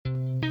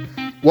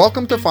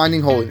Welcome to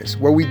Finding Holiness,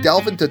 where we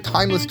delve into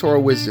timeless Torah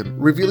wisdom,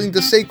 revealing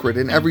the sacred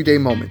in everyday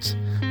moments.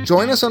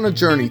 Join us on a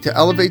journey to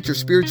elevate your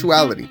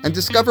spirituality and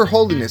discover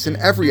holiness in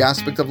every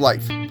aspect of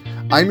life.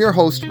 I'm your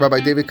host,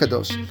 Rabbi David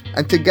Kadosh,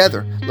 and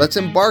together, let's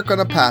embark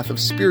on a path of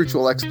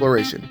spiritual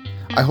exploration.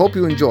 I hope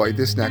you enjoy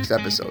this next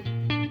episode.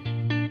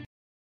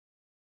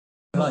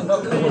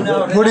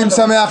 Purim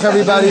Sameach,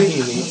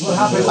 everybody.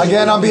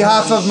 Again, on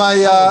behalf of my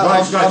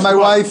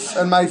wife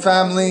and my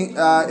family,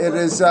 it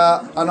is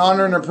an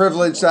honor and a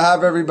privilege to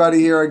have everybody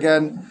here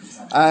again.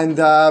 And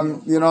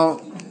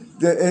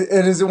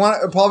it is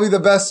probably the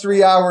best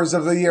 3 hours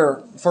of the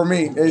year for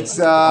me. It's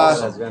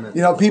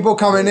people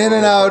coming in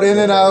and out.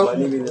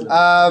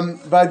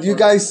 But you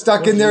guys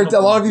stuck in there.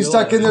 A lot of you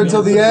stuck in there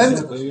till the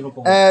end,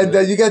 and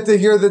you get to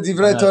hear the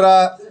Divrei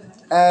Torah.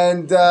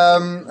 And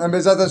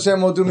Bezat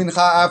Hashem will do mincha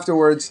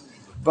afterwards.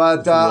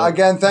 But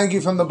again, thank you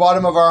from the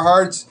bottom of our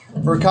hearts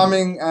for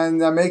coming and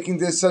making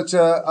this such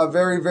a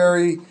very,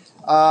 very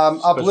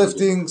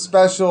uplifting,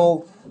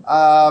 special,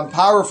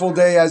 powerful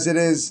day as it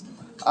is.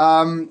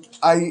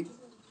 I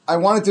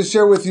wanted to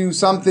share with you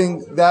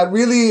something that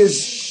really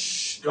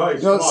is,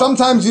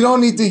 sometimes you don't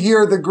need to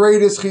hear the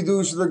greatest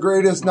chidush, the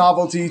greatest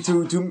novelty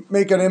to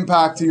make an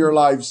impact to your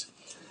lives.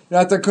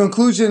 At the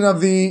conclusion of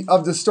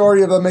the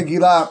story of the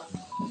Megillah,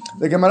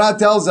 the Gemara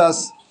tells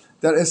us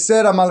that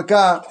Esther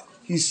HaMalka,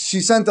 she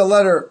sent a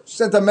letter, she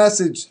sent a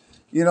message,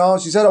 she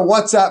sent a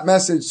WhatsApp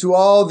message to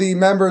all the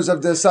members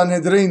of the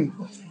Sanhedrin.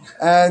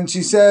 And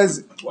she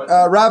says,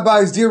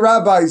 rabbis, dear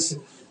rabbis,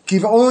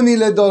 Kiv'oni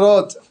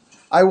ledorot,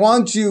 I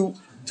want you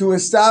to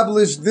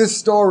establish this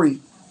story,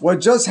 what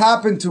just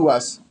happened to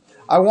us.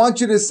 I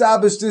want you to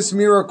establish this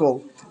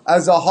miracle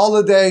as a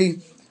holiday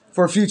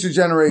for future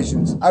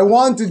generations. I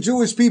want the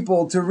Jewish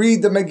people to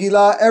read the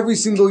Megillah every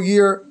single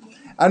year.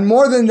 And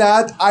more than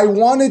that, I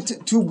want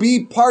it to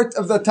be part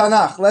of the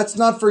Tanakh. Let's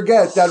not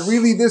forget that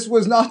really this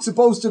was not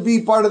supposed to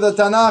be part of the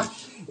Tanakh.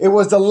 It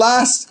was the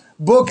last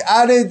book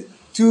added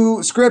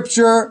to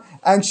Scripture.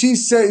 And she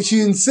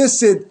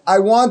insisted, I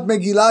want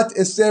Megillat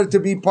Esther to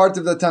be part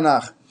of the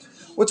Tanakh.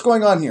 What's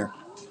going on here?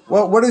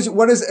 Well, what is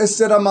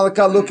Esther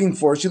HaMalka looking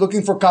for? Is she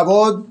looking for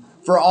kavod,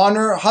 for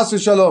honor, Has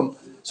v'shalom?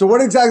 So what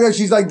exactly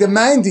she's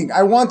demanding?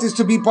 I want this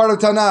to be part of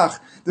Tanakh.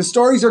 The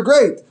stories are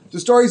great. The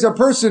stories are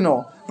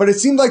personal. But it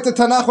seemed like the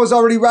Tanakh was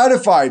already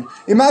ratified.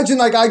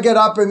 Imagine I get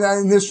up in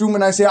this room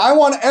and I say, I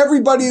want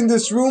everybody in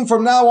this room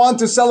from now on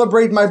to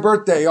celebrate my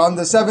birthday on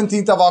the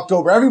 17th of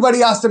October. Everybody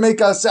has to make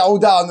a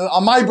seudah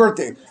on my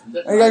birthday.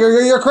 And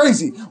you're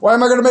crazy. Why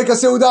am I going to make a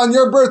seudah on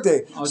your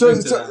birthday?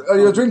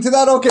 You'll drink to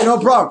that? Okay, no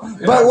problem.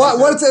 But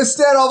what's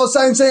Esther all of a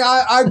sudden saying?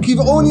 I give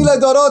only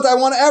ledorot. I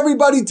want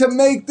everybody to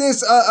make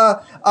this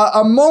a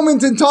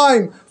moment in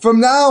time from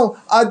now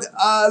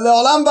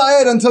le'olam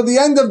va'ed until the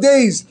end of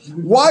days.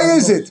 Why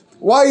is it?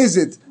 Why is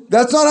it?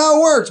 That's not how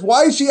it works.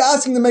 Why is she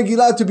asking the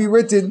Megillah to be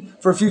written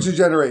for future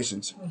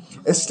generations?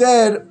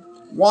 Esther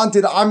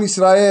wanted Am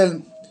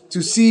Yisrael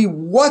to see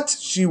what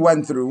she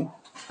went through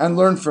and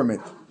learn from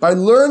it. By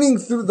learning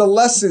through the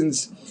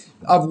lessons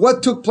of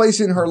what took place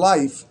in her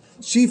life,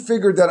 she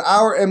figured that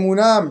our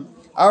emunah,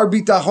 our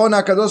bitachon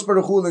HaKadosh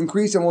Baruch Hu will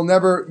increase and will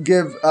never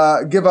give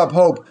up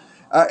hope.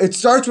 It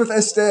starts with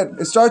Esther.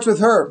 It starts with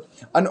her,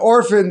 an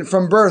orphan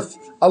from birth,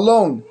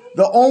 alone.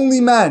 The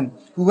only man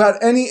who had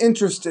any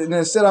interest in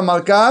Esther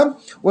HaMalka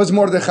was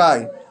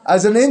Mordechai.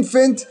 As an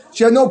infant,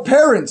 she had no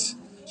parents.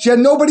 She had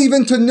nobody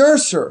even to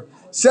nurse her.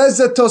 Says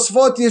the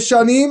Tosfot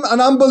Yeshanim,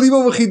 an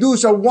unbelievable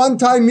chidush, a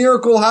one-time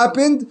miracle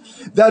happened,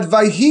 that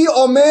Vayhi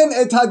Omen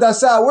et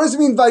Hadassah. What does it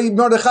mean, Vayhi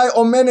Mordechai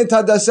Omen et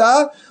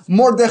Hadassah?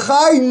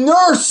 Mordechai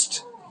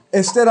nursed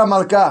Esther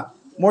HaMalka.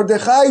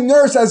 Mordechai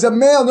nursed as a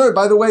male nurse.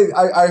 By the way,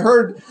 I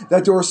heard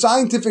that there were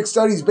scientific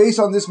studies based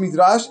on this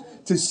midrash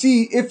to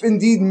see if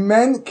indeed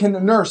men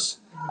can nurse.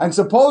 And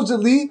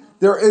supposedly,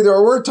 there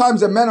were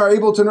times that men are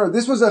able to nurse.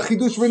 This was a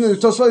chidush written in the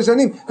Tosfot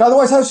Yeshanim.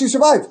 Otherwise, how does she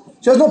survive?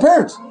 She has no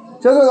parents.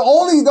 The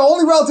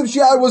only relative she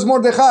had was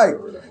Mordechai.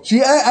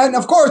 And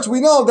of course, we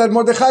know that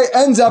Mordechai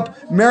ends up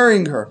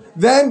marrying her.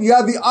 Then you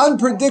have the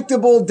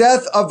unpredictable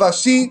death of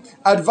Vashti,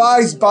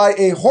 advised by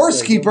a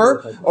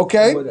horsekeeper,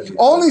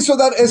 only so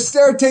that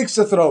Esther takes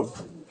the throne.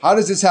 How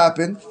does this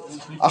happen?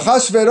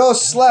 Achashverosh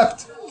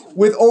slept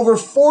with over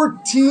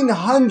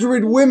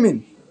 1,400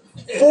 women.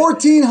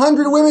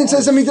 1,400 women,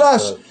 says the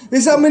Midrash.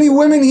 This is how many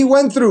women he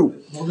went through.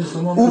 You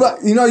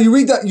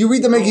read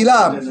the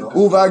Megillah.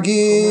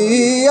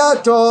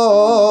 Uvagiyator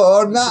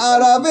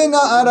na'ara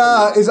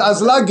v'na'ara is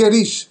azla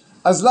gerish.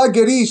 Azla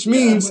gerish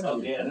means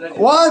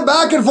one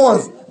back and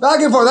forth.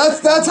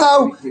 That's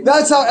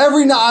how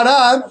every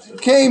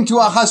na'ara came to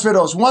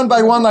Ahasuerus, one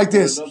by one like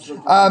this,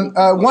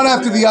 one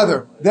after the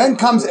other. Then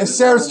comes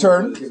Esther's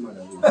turn.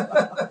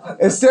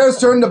 Esther's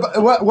turn.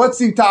 What's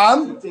the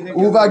ta'am?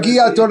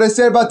 Uvagiyator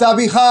Esther bat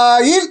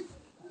Abichail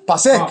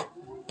pasek.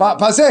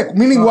 Pasek,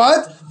 meaning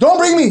what? Don't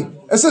bring me.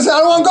 Esther said, I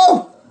don't want to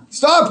go.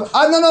 Stop!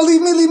 No,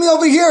 leave me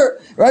over here.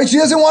 Right? She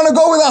doesn't want to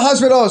go with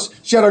Ahasuerus.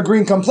 She had a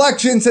green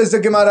complexion, says the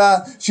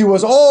Gemara. She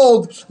was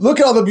old. Look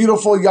at all the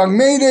beautiful young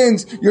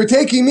maidens. You're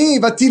taking me.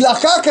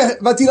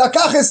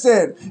 Vatilakach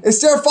Esther.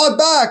 Esther fought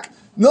back.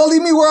 No,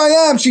 leave me where I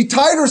am. She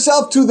tied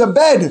herself to the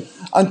bed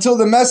until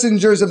the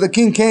messengers of the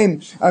king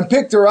came and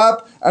picked her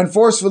up and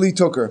forcefully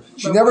took her.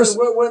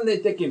 Weren't they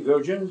taking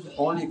virgins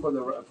only for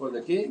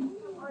the king?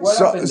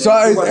 Some says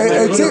that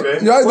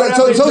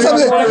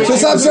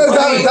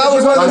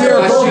was one of the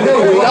miracles.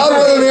 That was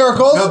one of the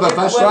miracles. No, but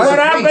what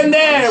happened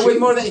there with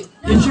more than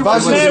she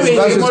was married?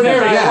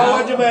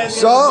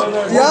 So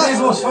yeah,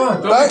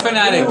 right?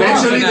 Fanatic.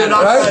 Eventually they're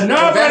not. Right?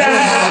 No, but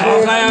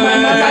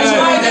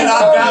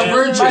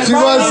she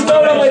was.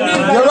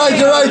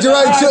 You're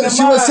right.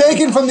 She was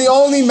taken from the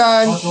only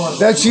man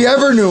that she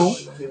ever knew,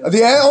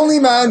 the only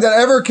man that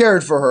ever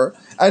cared for her,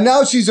 and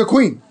now she's a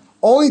queen.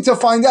 Only to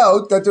find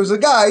out that there's a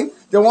guy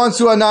that wants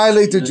to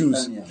annihilate the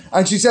Jews.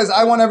 And she says,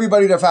 I want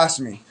everybody to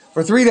fast me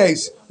for 3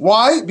 days.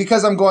 Why?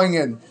 Because I'm going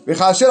in. If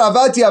I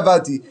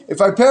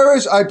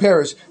perish, I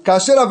perish.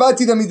 Kasher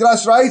avati, the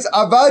Midrash writes,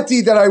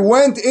 avati, that I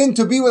went in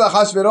to be with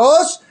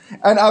Ahasuerus,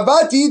 and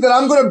avati, that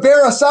I'm going to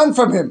bear a son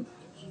from him.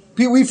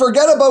 We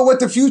forget about what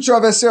the future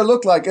of Esther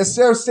looked like.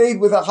 Esther stayed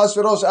with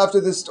Ahasuerus after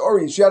this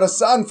story. She had a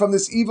son from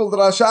this evil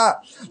Rasha.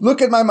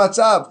 Look at my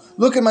matzav.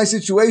 Look at my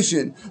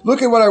situation.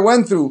 Look at what I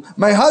went through.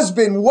 My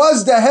husband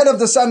was the head of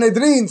the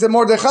Sanhedrin, the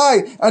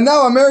Mordechai, and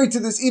now I'm married to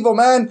this evil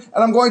man,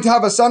 and I'm going to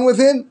have a son with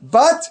him.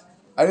 But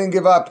I didn't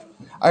give up.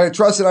 I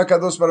trusted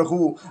HaKadosh Baruch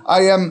Hu.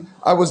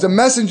 I was the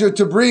messenger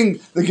to bring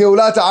the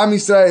Geulah to Am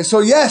Yisrael. So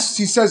yes,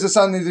 he says the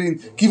Sanhedrin,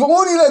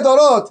 Kivuni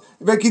ledorot,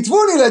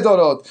 vekitvuni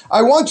ledorot.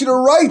 I want you to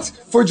write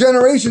for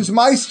generations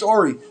my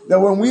story, that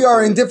when we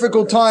are in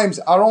difficult times,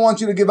 I don't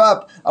want you to give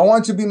up. I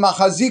want you to be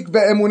machazik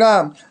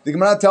be'emunah. The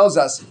Gemara tells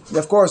us,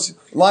 of course,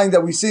 line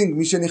that we sing,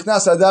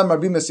 Mishenichnas Adar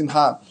marbim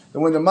besimcha. That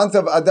when the month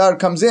of Adar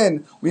comes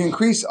in, we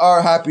increase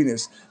our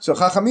happiness. So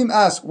Chachamim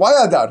ask, why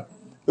Adar?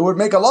 It would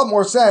make a lot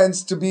more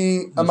sense to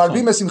be a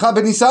Marbim Besimcha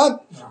ben Nisan.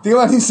 Think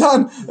about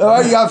Nisan.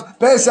 You have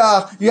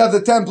Pesach, you have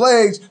the 10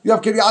 plagues, you have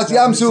Kiryat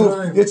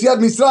Yamsuf, Yetziat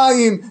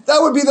Mitzrayim. That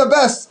would be the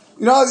best.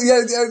 You know,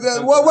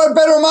 what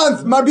better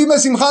month? Marbim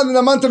Besimcha than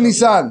the month of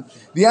Nisan.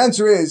 The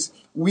answer is,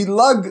 we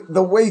lug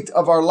the weight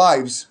of our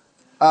lives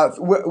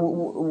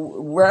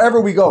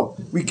wherever we go.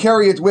 We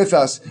carry it with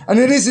us. And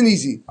it isn't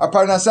easy. Our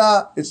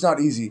Parnasah, it's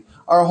not easy.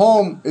 Our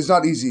home is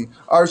not easy.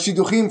 Our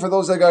shidduchim for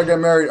those that got to get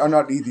married are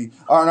not easy.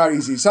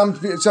 Some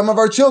of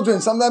our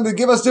children, sometimes they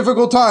give us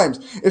difficult times.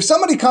 If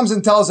somebody comes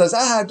and tells us,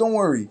 don't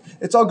worry,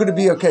 it's all going to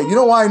be okay. You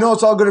know why I know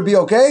it's all going to be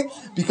okay?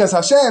 Because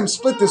Hashem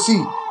split the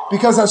sea.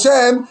 Because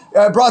Hashem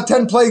brought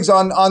 10 plagues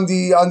on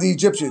the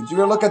Egyptians. You're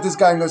going to look at this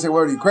guy and going to say,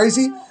 what are you,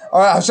 crazy?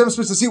 All right, Hashem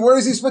splits the sea. Where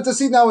does he split the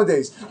sea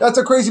nowadays? That's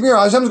a crazy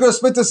miracle. Hashem's going to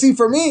split the sea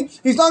for me?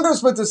 He's not going to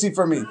split the sea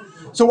for me.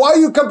 So why are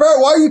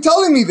you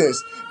telling me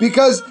this?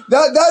 Because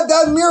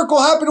that miracle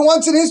happened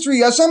once in history.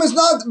 Hashem is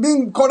not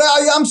being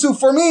Korei Yamsu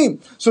for me.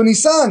 So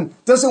Nisan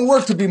doesn't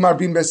work to be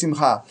Marbim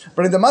Besimcha.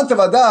 But in the month of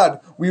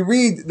Adar, we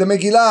read the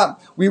Megillah.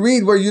 We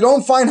read where you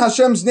don't find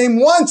Hashem's name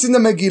once in the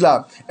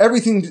Megillah.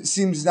 Everything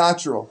seems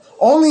natural.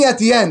 Only at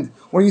the end,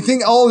 when you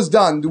think all is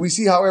done, do we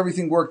see how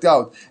everything worked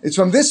out. It's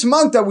from this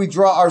month that we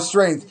draw our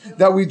strength,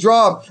 that we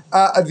draw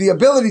the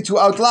ability to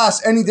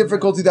outlast any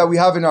difficulty that we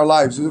have in our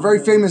lives. There's a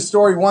very famous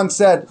story once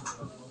said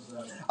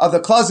of the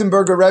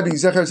Klausenberger Rebbe,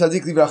 Zecher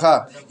Tzadik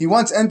Livracha. He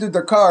once entered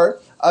the car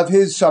of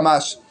his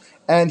shamash,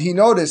 and he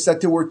noticed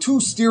that there were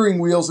 2 steering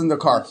wheels in the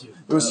car.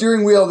 There was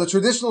the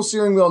traditional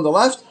steering wheel on the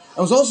left, and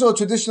there was also a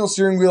traditional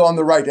steering wheel on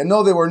the right. And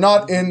no, they were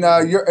not in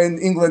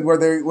England where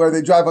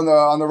they drive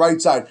on the right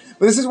side.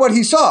 But this is what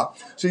he saw.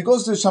 So he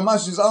goes to the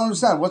shamash and says, I don't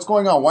understand, what's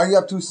going on? Why do you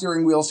have 2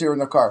 steering wheels here in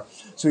the car?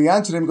 So he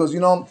answered him, he goes,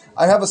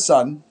 I have a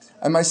son,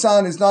 and my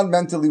son is not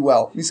mentally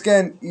well. He's just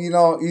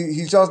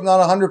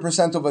not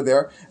 100% over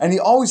there, and he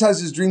always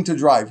has his dream to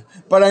drive.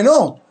 But I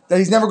know that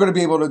he's never going to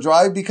be able to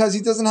drive because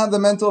he doesn't have the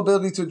mental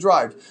ability to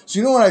drive. So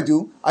you know what I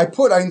do? I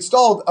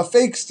installed a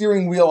fake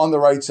steering wheel on the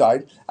right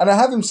side, and I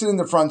have him sit in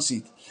the front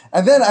seat.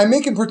 And then I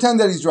make him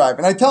pretend that he's driving.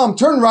 And I tell him,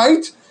 turn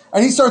right,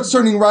 and he starts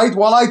turning right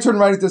while I turn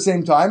right at the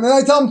same time. And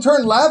I tell him,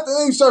 turn left, and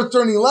then he starts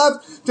turning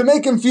left to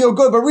make him feel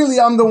good. But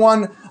really, I'm the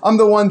one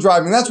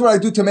driving. That's what I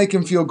do to make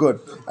him feel good.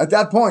 At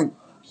that point,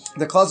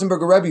 the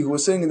Klausenberger Rebbe, who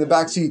was sitting in the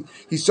back seat,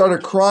 he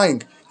started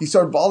crying. He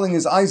started bawling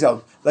his eyes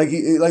out, like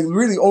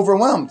really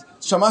overwhelmed.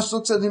 Shamash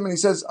looks at him and he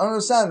says, I don't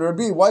understand,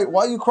 Rebbe, why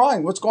are you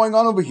crying? What's going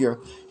on over here?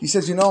 He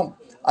says,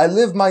 I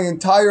lived my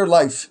entire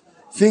life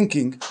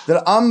thinking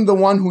that I'm the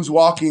one who's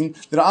walking,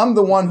 that I'm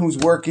the one who's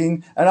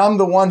working, and I'm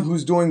the one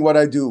who's doing what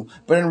I do.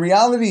 But in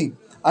reality,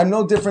 I'm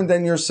no different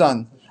than your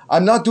son.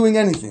 I'm not doing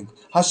anything.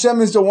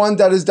 Hashem is the one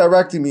that is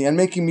directing me and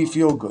making me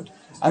feel good.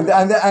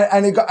 And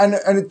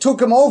it took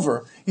him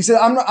over. He said,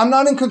 I'm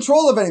not in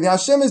control of anything.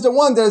 Hashem is the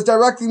one that is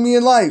directing me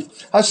in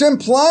life. Hashem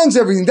plans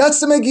everything. That's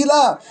the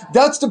Megillah.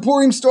 That's the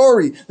Purim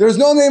story. There's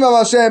no name of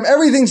Hashem.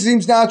 Everything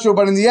seems natural,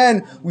 but in the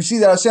end, we see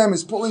that Hashem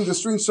is pulling the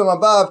strings from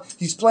above.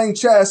 He's playing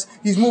chess.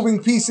 He's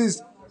moving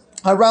pieces.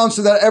 around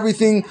so that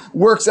everything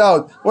works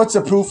out. What's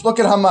the proof? Look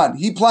at Haman.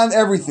 He planned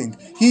everything.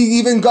 He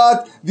even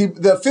got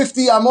the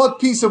 50 amot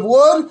piece of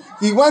wood.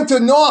 He went to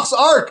Noach's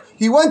ark.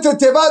 He went to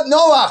Tevat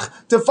Noach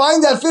to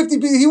find that 50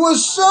 piece. He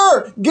was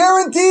sure,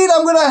 guaranteed,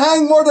 I'm going to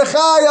hang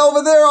Mordechai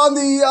over there on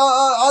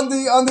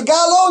the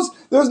gallows.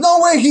 There's no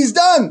way he's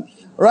done.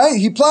 Right?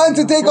 He planned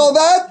to take all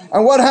that,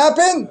 and what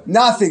happened?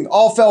 Nothing.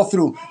 All fell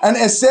through. And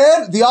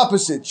Esther, the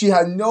opposite. She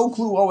had no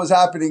clue what was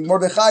happening.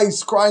 Mordechai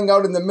is crying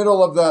out in the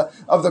middle of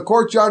the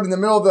courtyard, in the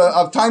middle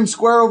of Times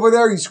Square over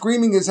there. He's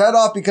screaming his head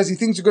off because he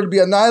thinks they're going to be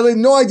annihilated.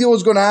 No idea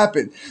what's going to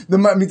happen. The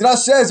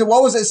Midrash says that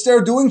what was Esther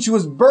doing? She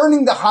was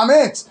burning the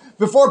chametz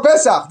before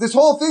Pesach. This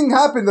whole thing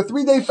happened. The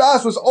 3-day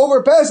fast was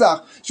over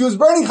Pesach. She was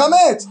burning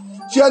chametz.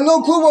 She had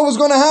no clue what was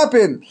going to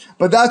happen.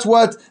 But that's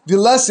what the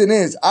lesson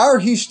is.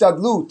 Our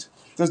hishtadlut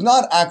does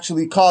not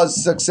actually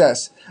cause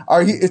success.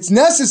 It's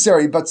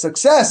necessary, but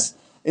success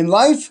in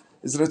life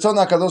is Ratzon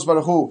HaKadosh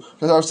Baruch Hu.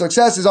 Because our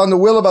success is on the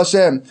will of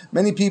Hashem.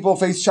 Many people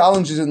face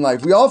challenges in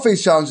life. We all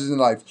face challenges in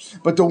life.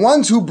 But the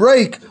ones who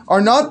break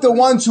are not the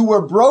ones who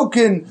were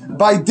broken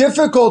by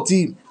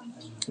difficulty,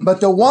 but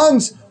the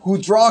ones who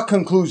draw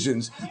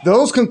conclusions.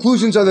 Those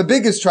conclusions are the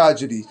biggest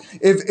tragedy.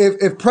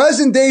 If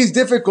present day is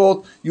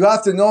difficult, you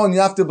have to know and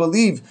you have to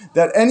believe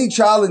that any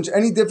challenge,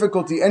 any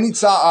difficulty, any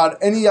tza'ar,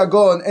 any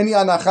yagon, any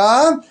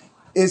anacha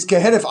is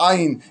keheref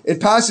ayin. It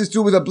passes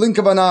through with a blink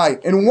of an eye.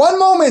 In one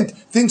moment,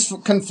 things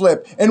can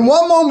flip. In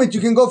one moment,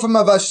 you can go from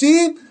a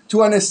Vashti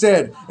to an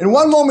Esther. In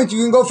one moment,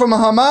 you can go from a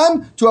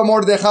Haman to a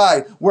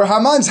Mordechai, where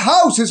Haman's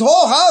house, his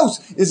whole house,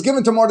 is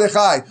given to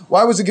Mordechai.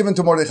 Why was it given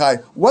to Mordechai?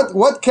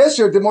 What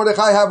kesher did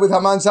Mordechai have with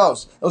Haman's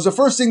house? It was the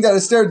first thing that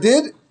Esther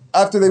did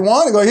after they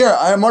won. They go, here,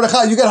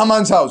 Mordechai, you get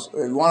Haman's house.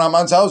 You want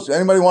Haman's house?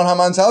 Anybody want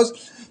Haman's house?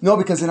 No,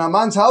 because in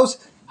Haman's house,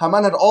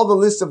 Haman had all the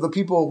lists of the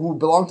people who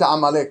belonged to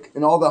Amalek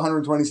in all the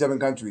 127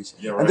 countries.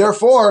 Yeah, right. And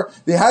therefore,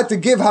 they had to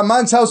give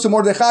Haman's house to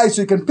Mordechai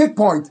so he can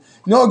pinpoint.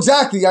 No,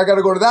 exactly. I got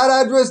to go to that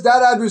address,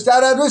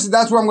 and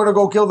that's where I'm going to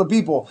go kill the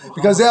people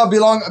because they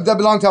belong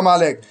to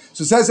Amalek.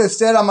 So says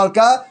Esther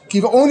Amalka,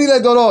 Kiv'oni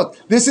ledorot.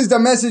 This is the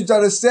message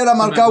that Esther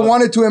Amalka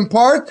wanted to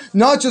impart,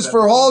 not just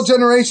for all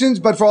generations,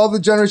 but for all the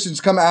generations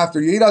to come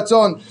after. Yehi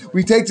Ratzon,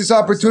 we take this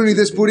opportunity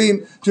this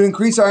Purim to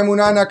increase our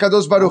emunah in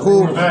HaKadosh Baruch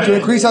Hu, to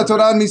increase our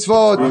Torah and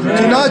mitzvot,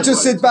 to not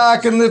just sit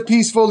back and live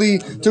peacefully,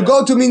 to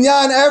go to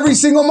Minyan every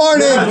single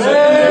morning,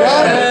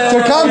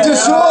 to come to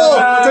Shul,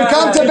 to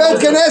come to Bet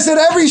Knesset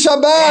every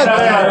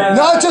Shabbat,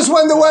 not just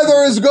when the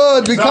weather is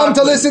good. We come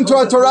to listen to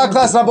our Torah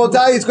class,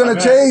 Rabotai. It's going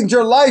to change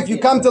your life. You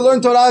come to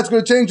learn Torah, it's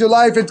going to change your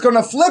life. It's going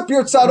to flip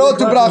your tzarot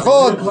to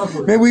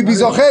brachot. May we be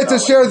zocheh to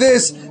share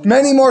this,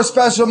 many more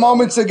special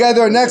moments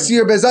together next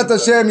year. Bezat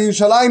Hashem,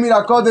 Yerushalayim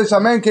Irakodesh,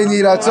 Amen. Ken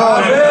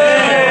Yiratzon.